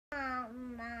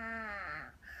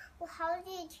我好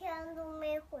几天都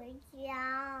没回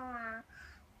家了。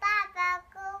爸爸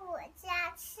跟我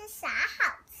家吃啥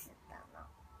好吃的呢？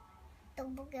都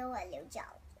不给我留饺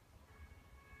子。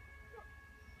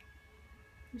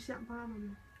你想爸爸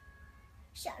吗？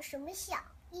想什么想？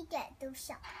一点都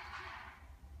想不到。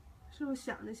是不是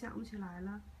想着想不起来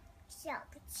了？想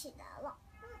不起来了。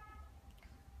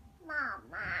妈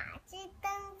妈，这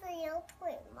凳子有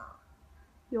腿吗？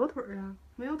有腿儿啊，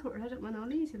没有腿儿它怎么能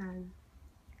立起来呢？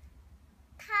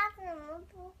它怎么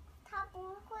不？它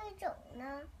不会走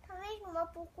呢？它为什么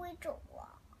不会走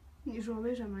啊？你说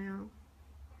为什么呀？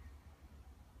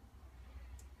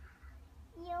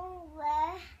因为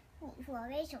你说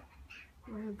为什么？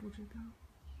我也不知道，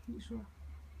你说。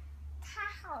它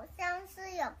好像是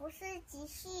也不是机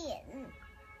器人。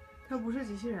它不是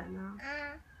机器人呐。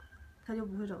啊。它就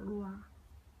不会走路啊？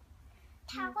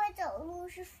它会走路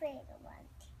是飞的问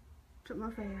题。怎么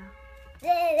飞呀？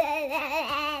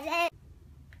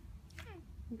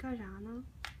你干啥呢？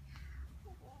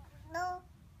那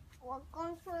我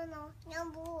工作呢？要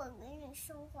不我给你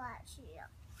送花去呀？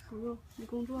不用，你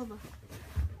工作吧。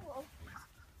我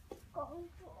工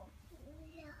作不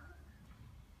要。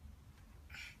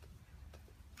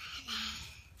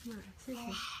谢谢。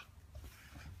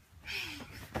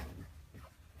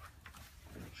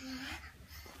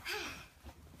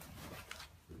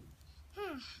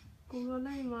工作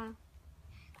累吗？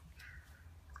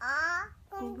啊，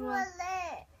工作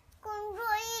累，工作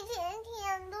一天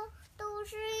天都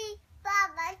是爸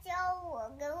爸叫我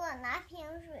给我拿瓶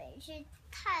水去，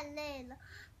太累了。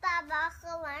爸爸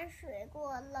喝完水给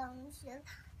我扔下，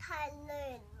太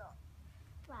累了。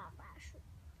爸爸说。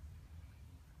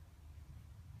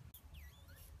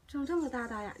睁这么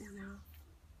大眼睛呢？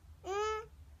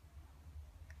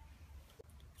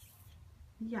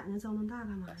你眼睛睁那么大干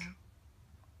嘛呀？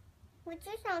我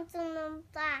就想睁那么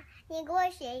大，你给我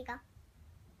学一个。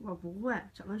我不会，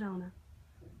怎么睁的？